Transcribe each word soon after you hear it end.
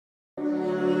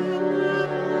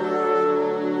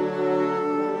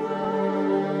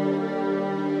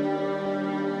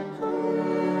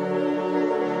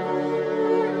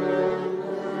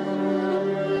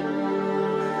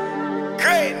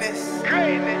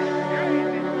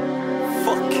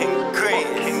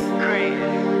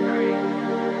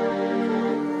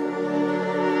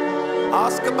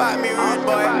Ask about me, rude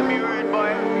boy.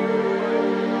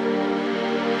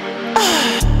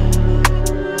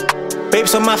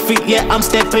 Babes on my feet, yeah, I'm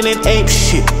stepping in ape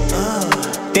shit.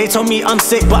 They told me I'm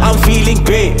sick, but I'm feeling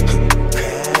great.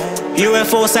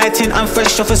 UFO sighting, I'm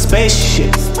fresh off a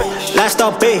spaceship.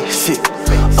 Lifestyle basic,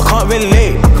 I can't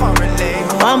relate.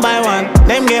 One by one,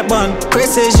 them get bun.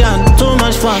 Precision, too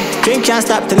much fun. Drink can't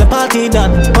stop till the party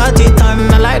done. Party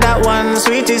time, I like that one.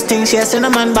 Sweetest thing, she a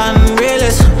cinnamon bun.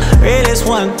 Realest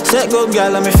one. Set good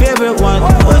girl, I'm my favorite one.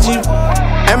 Would you?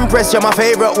 Empress, you're my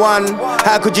favorite one.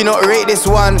 How could you not rate this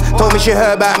one? Told me she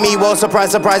heard about me, well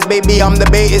surprise, surprise, baby, I'm the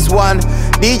baitest one.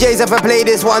 DJs ever play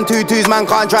this 1-2-2s, man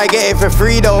can't try get it for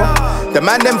free though. The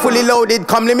man them fully loaded,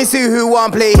 come let me see who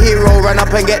want play hero. Run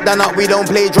up and get done up, we don't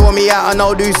play, draw me out and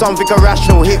I'll do something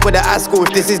irrational. Hit with the Asco,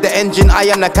 if this is the engine, I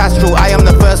am the Castro. I am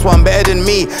the first one, better than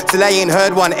me, still I ain't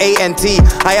heard one, A-N-T.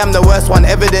 I am the worst one,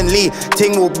 evidently.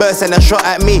 Ting will burst and a shot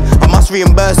at me, I must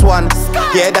reimburse one.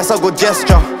 Yeah, that's a good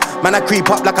gesture. Man, I creep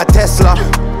up like a Tesla.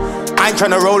 I ain't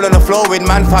tryna roll on the floor with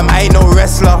man fam, I ain't no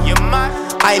wrestler.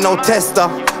 I ain't no tester,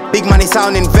 big money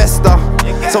sound investor.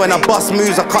 So when I bust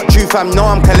moves, I cut truth, fam, know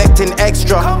I'm collecting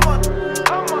extra.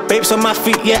 Babes on my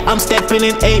feet, yeah, I'm stepping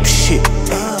in ape shit.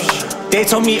 They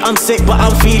told me I'm sick, but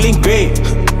I'm feeling great.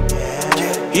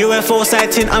 UFO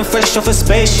sighting, I'm fresh off a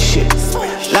spaceship.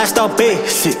 Lifestyle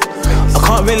basic, I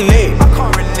can't relate.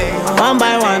 One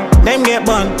by one, them get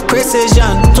bun.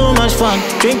 Precision, too much fun.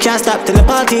 Drink can't stop till the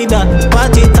party done.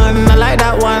 Party time, I like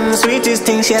that one. Sweetest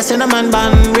thing, she a cinnamon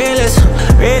bun.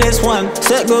 Realest one.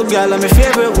 Set good girl, I'm my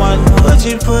favorite one. Would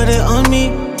you put it on me?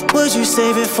 Would you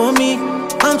save it for me?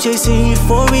 I'm chasing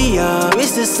euphoria.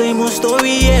 It's the same old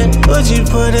story, yeah. Would you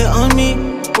put it on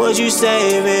me? Would you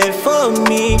save it for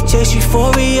me? Chase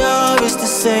euphoria, it's the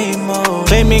same old.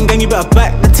 Claiming, then you better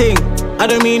back the ting. I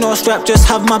don't mean no strap, just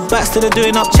have my back. Still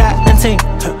doing up chat and ting,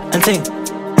 and ting,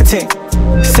 and ting.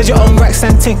 Said your own racks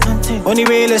and ting. Only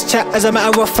realist chat as a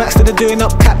matter of fact. Still doing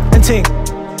up cap and ting.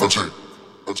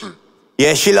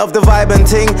 Yeah, she love the vibe and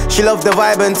ting, she love the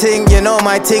vibe and ting. You know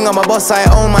my ting, I'm a boss, I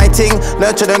own my ting.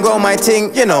 Nurture and grow my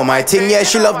ting, you know my ting. Yeah,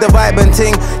 she love the vibe and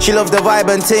ting, she love the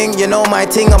vibe and ting. You know my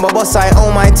ting, I'm a boss, I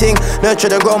own my ting.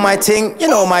 Nurture and grow my ting, you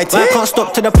know my ting. I can't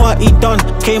stop till the party done.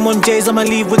 Came on J's, I'ma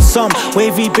leave with some.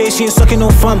 Wavy bass, she ain't sucking no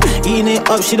fun. Eating it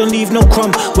up, she don't leave no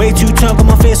crumb. Way too turned, got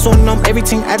my face so numb.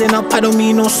 Everything adding up, I don't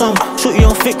mean no sum. Shorty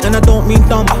on thick and I don't mean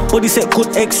dumb. Body set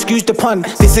good, excuse the pun.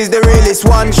 This is the realest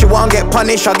one, she won't get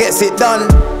punished, I gets it done.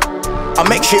 I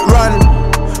make shit run.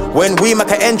 When we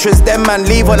make an entrance, them man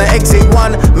leave on an exit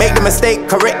one. Make the mistake,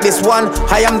 correct this one.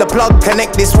 I am the plug,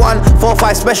 connect this one.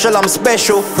 4-5 special, I'm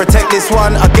special. Protect this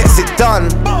one, I gets it done.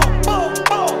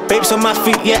 Babes on my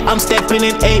feet, yeah, I'm stepping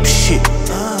in ape shit.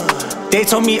 They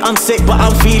told me I'm sick, but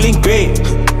I'm feeling great.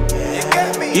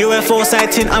 UFO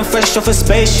sighting, I'm fresh off a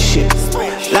spaceship.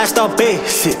 Lifestyle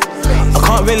basic, I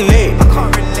can't relate.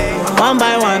 One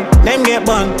by one, them get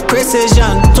bun.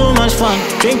 Precision, too much fun.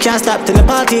 Drink can't stop till the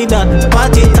party done.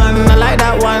 Party time, I like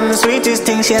that one. Sweetest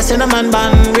thing, she a cinnamon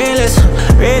bun.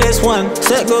 Realest one.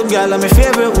 Set good girl, I'm my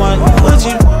favorite one. Would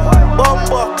you?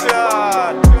 Bumper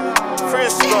clad,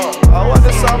 Frisco, I want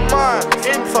the some man,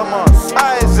 Infamous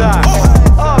Izak,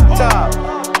 up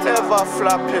top, never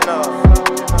flapping up.